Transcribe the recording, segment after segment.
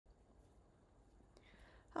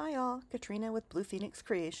Hi all, Katrina with Blue Phoenix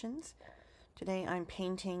Creations. Today I'm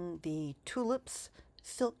painting the Tulips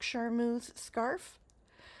Silk Charmeuse scarf.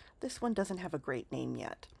 This one doesn't have a great name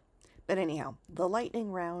yet. But anyhow, the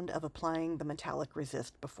lightning round of applying the metallic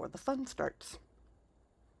resist before the fun starts.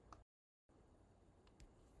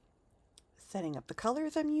 Setting up the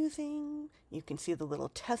colors I'm using. You can see the little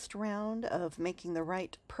test round of making the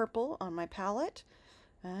right purple on my palette.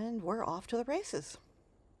 And we're off to the races.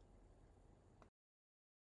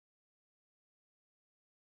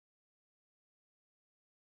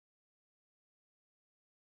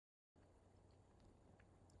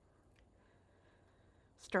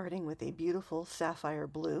 Starting with a beautiful sapphire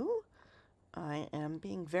blue, I am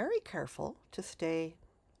being very careful to stay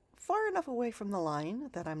far enough away from the line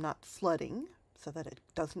that I'm not flooding so that it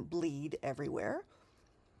doesn't bleed everywhere.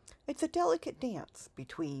 It's a delicate dance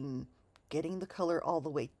between getting the color all the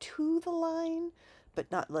way to the line but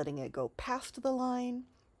not letting it go past the line.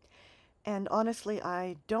 And honestly,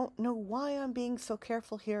 I don't know why I'm being so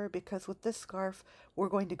careful here, because with this scarf, we're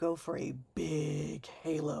going to go for a big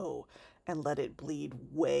halo and let it bleed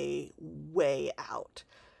way, way out.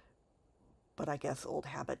 But I guess old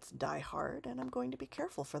habits die hard, and I'm going to be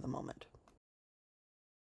careful for the moment.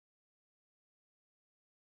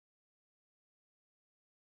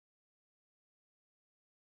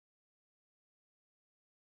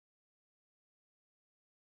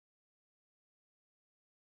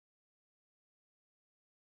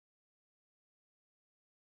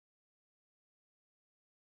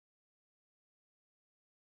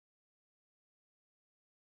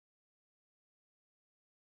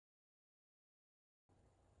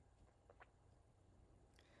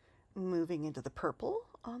 Moving into the purple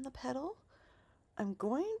on the petal, I'm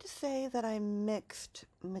going to say that I mixed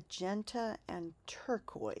magenta and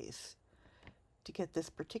turquoise to get this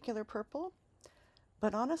particular purple,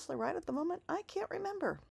 but honestly, right at the moment, I can't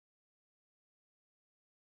remember.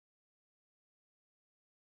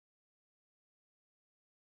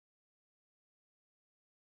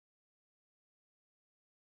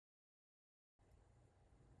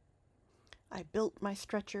 I built my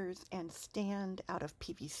stretchers and stand out of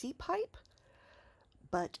PVC pipe,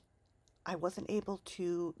 but I wasn't able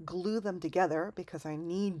to glue them together because I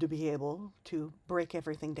need to be able to break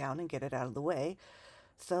everything down and get it out of the way.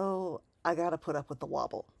 So I got to put up with the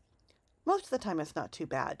wobble. Most of the time it's not too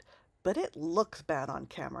bad, but it looks bad on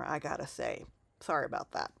camera, I gotta say. Sorry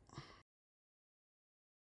about that.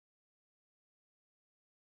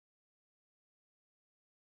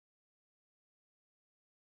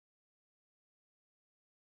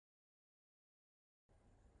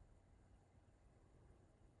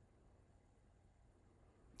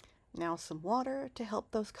 Now some water to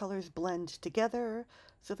help those colors blend together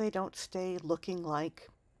so they don't stay looking like,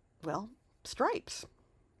 well, stripes.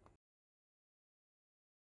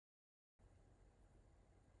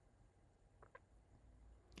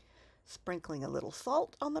 Sprinkling a little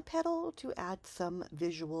salt on the petal to add some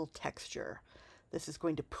visual texture. This is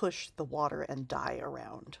going to push the water and dye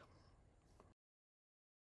around.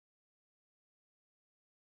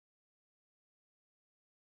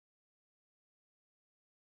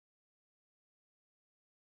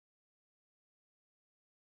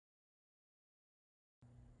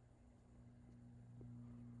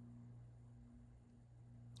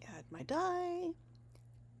 Add my dye,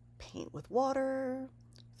 paint with water,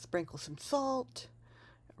 sprinkle some salt,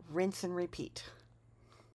 rinse and repeat.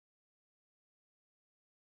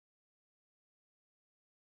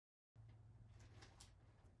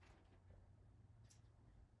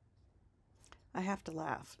 I have to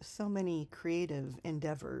laugh. So many creative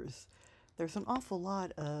endeavors. There's an awful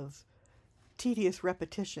lot of tedious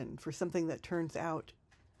repetition for something that turns out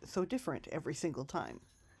so different every single time.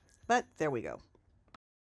 But there we go.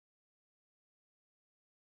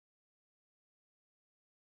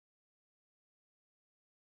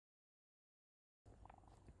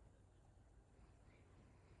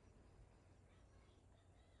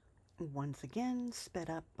 Once again, sped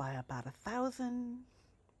up by about 1,000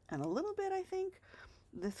 and a little bit, I think.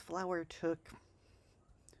 This flower took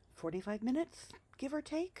 45 minutes, give or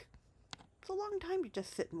take. It's a long time to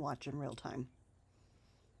just sit and watch in real time.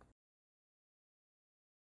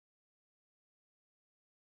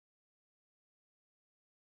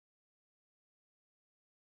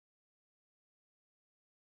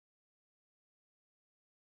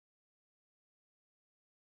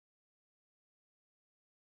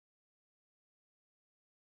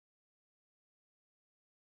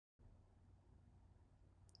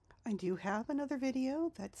 I do have another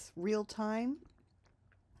video that's real time.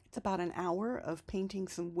 It's about an hour of painting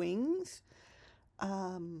some wings.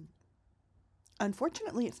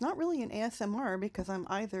 Unfortunately, it's not really an ASMR because I'm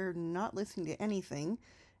either not listening to anything,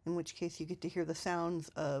 in which case you get to hear the sounds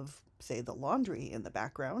of, say, the laundry in the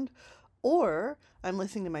background, or I'm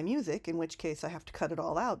listening to my music, in which case I have to cut it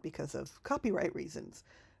all out because of copyright reasons.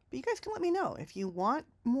 But you guys can let me know if you want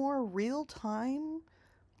more real time,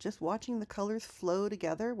 just watching the colors flow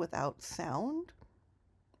together without sound.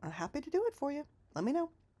 I'm happy to do it for you. Let me know.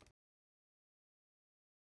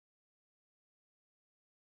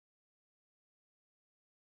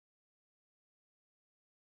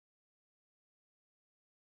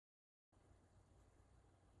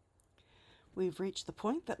 We've reached the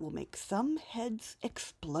point that will make some heads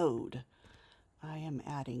explode. I am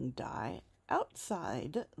adding dye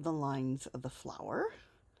outside the lines of the flower.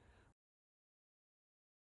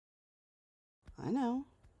 I know,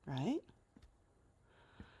 right?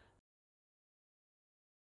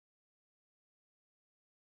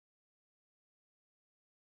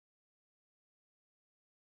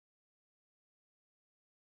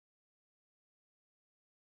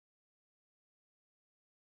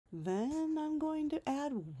 Then I'm going to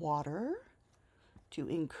add water to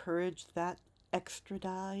encourage that extra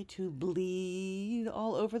dye to bleed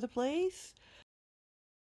all over the place.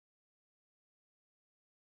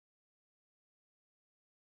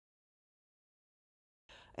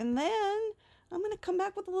 And then I'm going to come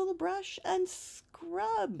back with a little brush and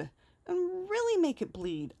scrub and really make it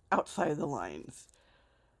bleed outside the lines.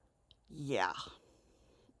 Yeah.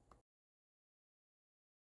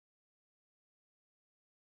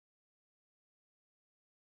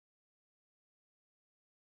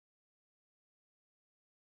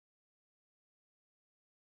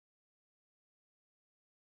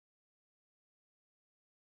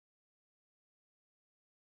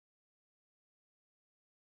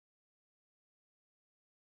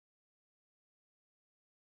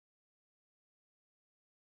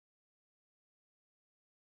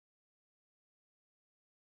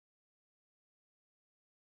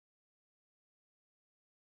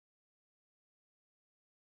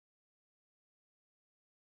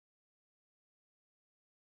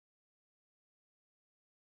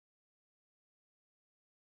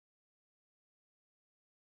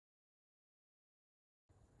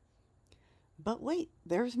 But wait,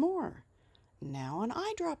 there's more. Now an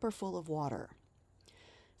eyedropper full of water.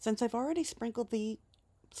 Since I've already sprinkled the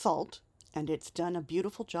salt and it's done a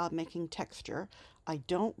beautiful job making texture, I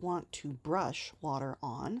don't want to brush water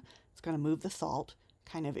on. It's going to move the salt,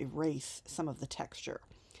 kind of erase some of the texture.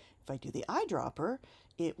 If I do the eyedropper,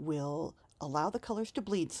 it will allow the colors to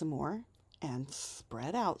bleed some more and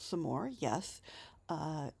spread out some more, yes,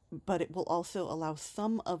 but it will also allow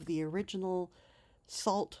some of the original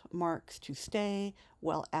salt marks to stay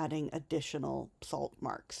while adding additional salt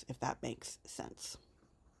marks, if that makes sense.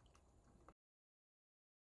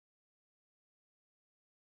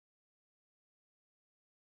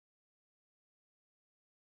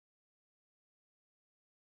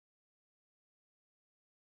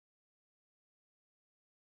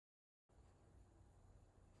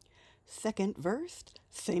 Second verse,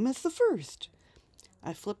 same as the first.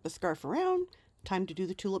 I flip the scarf around, time to do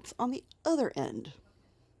the tulips on the other end.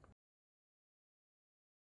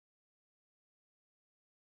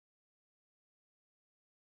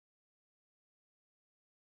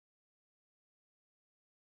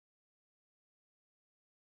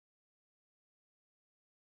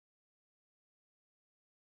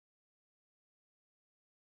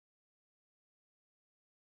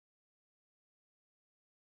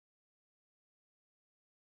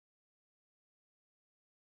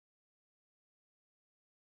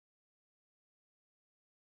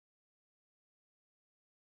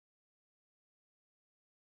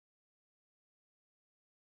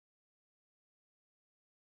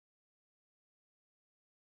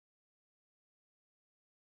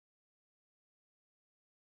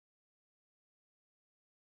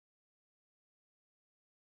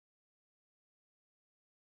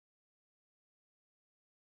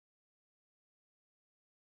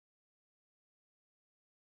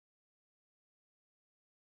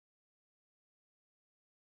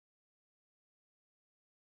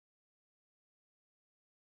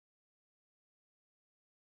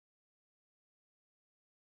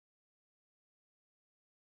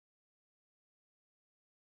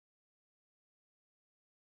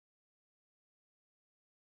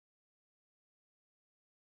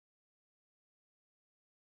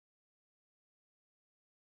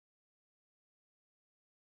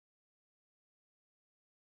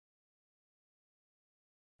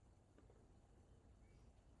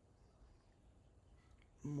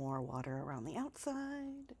 More water around the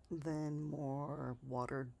outside, then more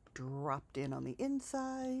water dropped in on the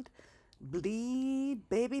inside. Bleed,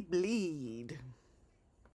 baby, bleed.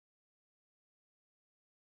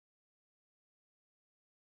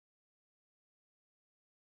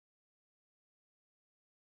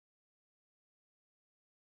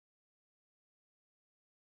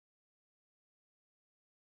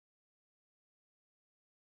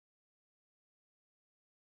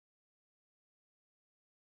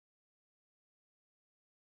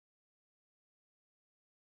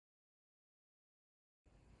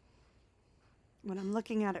 When I'm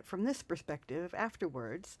looking at it from this perspective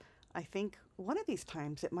afterwards, I think one of these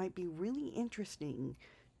times it might be really interesting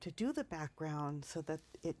to do the background so that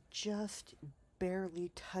it just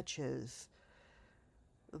barely touches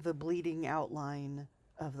the bleeding outline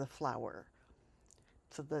of the flower,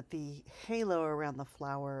 so that the halo around the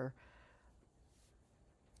flower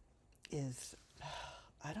is,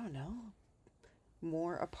 I don't know,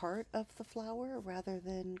 more a part of the flower rather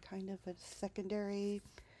than kind of a secondary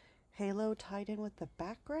halo tied in with the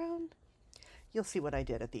background. You'll see what I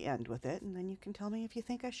did at the end with it, and then you can tell me if you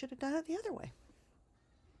think I should have done it the other way.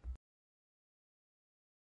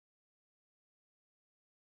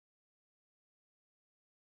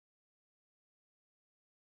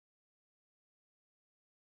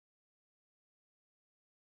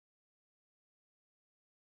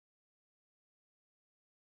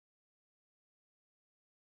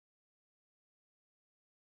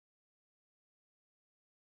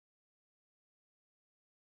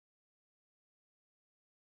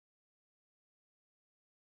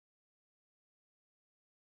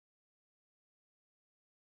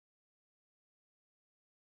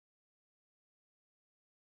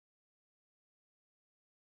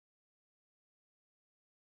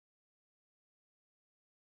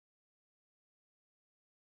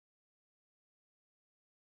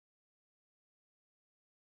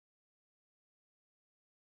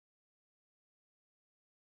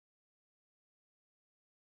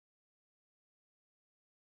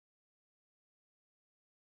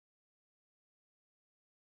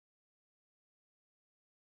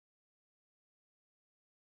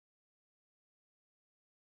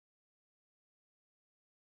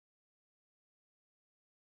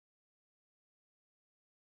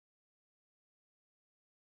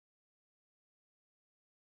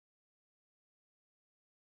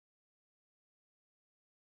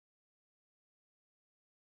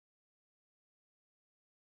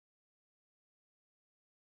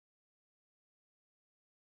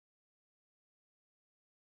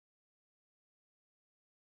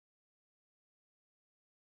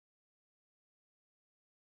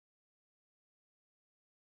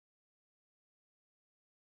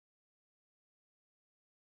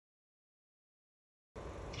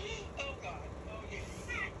 Oh God. Oh yes.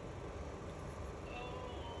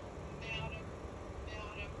 Oh, madam,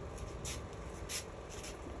 madam.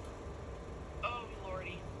 Oh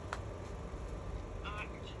Lordy.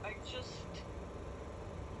 I just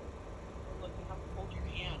look. You have to hold your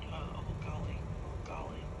hand. Oh golly. Oh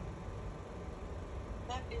golly.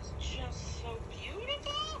 That is just so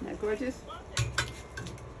beautiful. Isn't that gorgeous? I love it.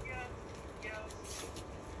 Yes. Yes. Yes.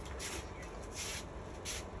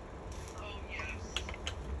 Oh yes.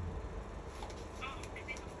 Oh, I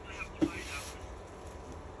think I'm gonna have to buy that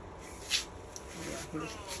one. Yeah,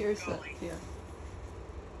 Oh here's the, golly. yeah.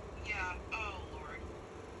 Yeah. Oh Lord.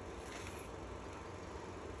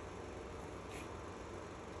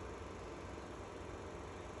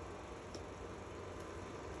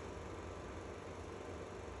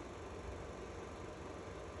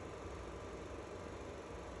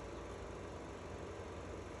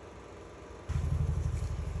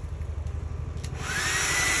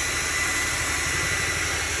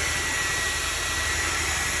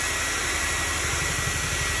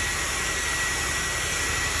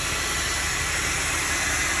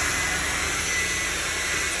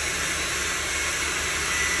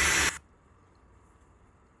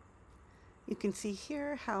 You can see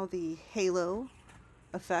here how the halo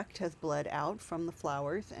effect has bled out from the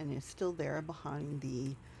flowers and is still there behind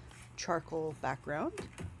the charcoal background.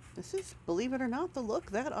 This is, believe it or not, the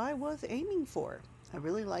look that I was aiming for. I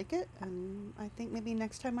really like it, and I think maybe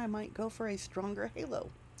next time I might go for a stronger halo.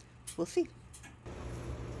 We'll see.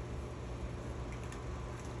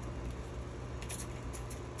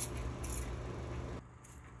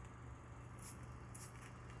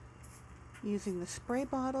 Using the spray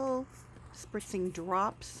bottle, spritzing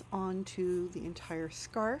drops onto the entire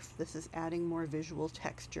scarf. This is adding more visual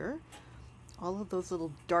texture. All of those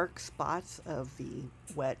little dark spots of the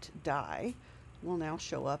wet dye will now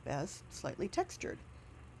show up as slightly textured.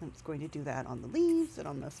 And it's going to do that on the leaves and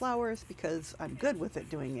on the flowers because I'm good with it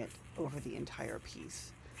doing it over the entire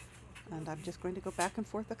piece. And I'm just going to go back and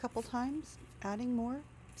forth a couple times, adding more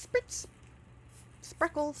spritz,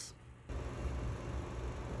 spreckles.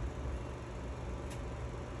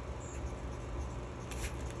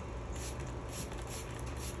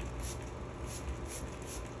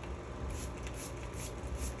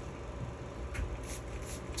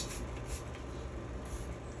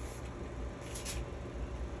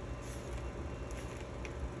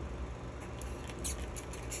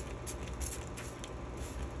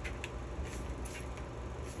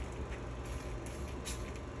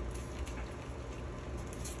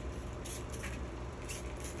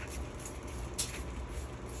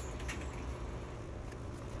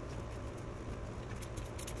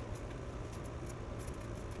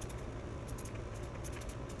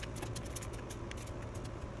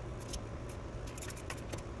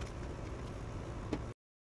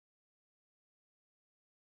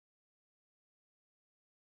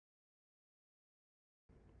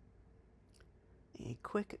 A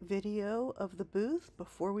quick video of the booth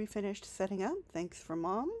before we finished setting up. Thanks for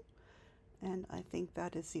Mom. And I think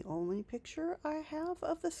that is the only picture I have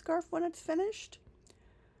of the scarf when it's finished.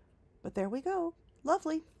 But there we go.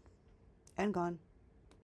 Lovely. And gone.